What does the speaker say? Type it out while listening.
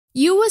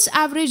US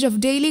average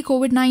of daily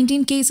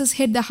COVID-19 cases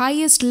hit the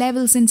highest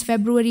level since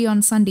February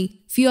on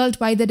Sunday, fueled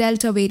by the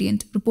Delta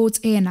variant, reports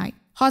ANI.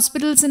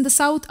 Hospitals in the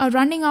south are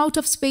running out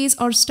of space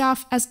or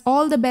staff as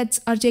all the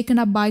beds are taken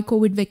up by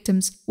COVID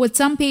victims, with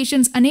some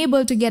patients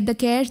unable to get the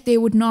care they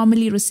would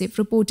normally receive,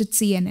 reported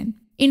CNN.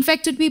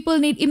 Infected people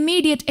need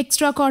immediate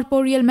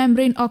extracorporeal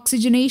membrane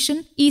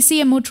oxygenation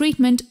 (ECMO)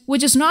 treatment,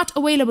 which is not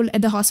available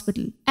at the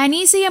hospital. An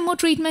ECMO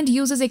treatment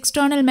uses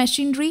external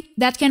machinery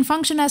that can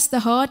function as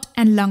the heart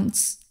and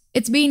lungs.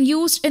 It's being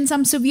used in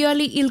some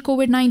severely ill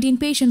COVID-19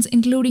 patients,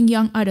 including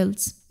young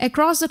adults.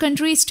 Across the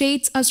country,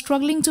 states are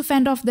struggling to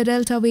fend off the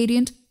Delta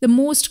variant, the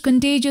most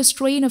contagious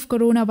strain of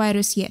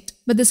coronavirus yet.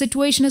 But the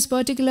situation is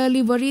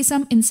particularly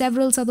worrisome in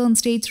several southern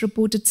states,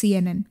 reported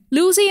CNN.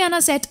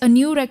 Louisiana set a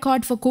new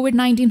record for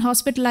COVID-19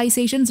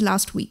 hospitalizations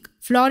last week.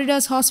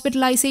 Florida's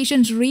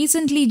hospitalizations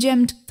recently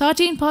jumped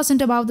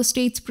 13% above the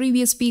state's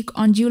previous peak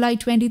on July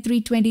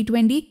 23,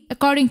 2020,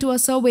 according to a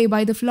survey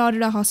by the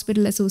Florida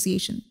Hospital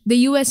Association. The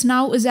US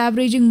now is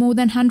averaging more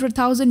than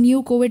 100,000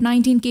 new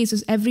COVID-19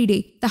 cases every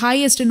day, the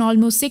highest in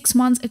almost 6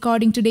 months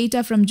according to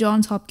data from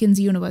Johns Hopkins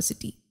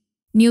University.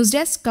 News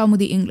Desk,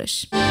 Kaumudi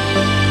English.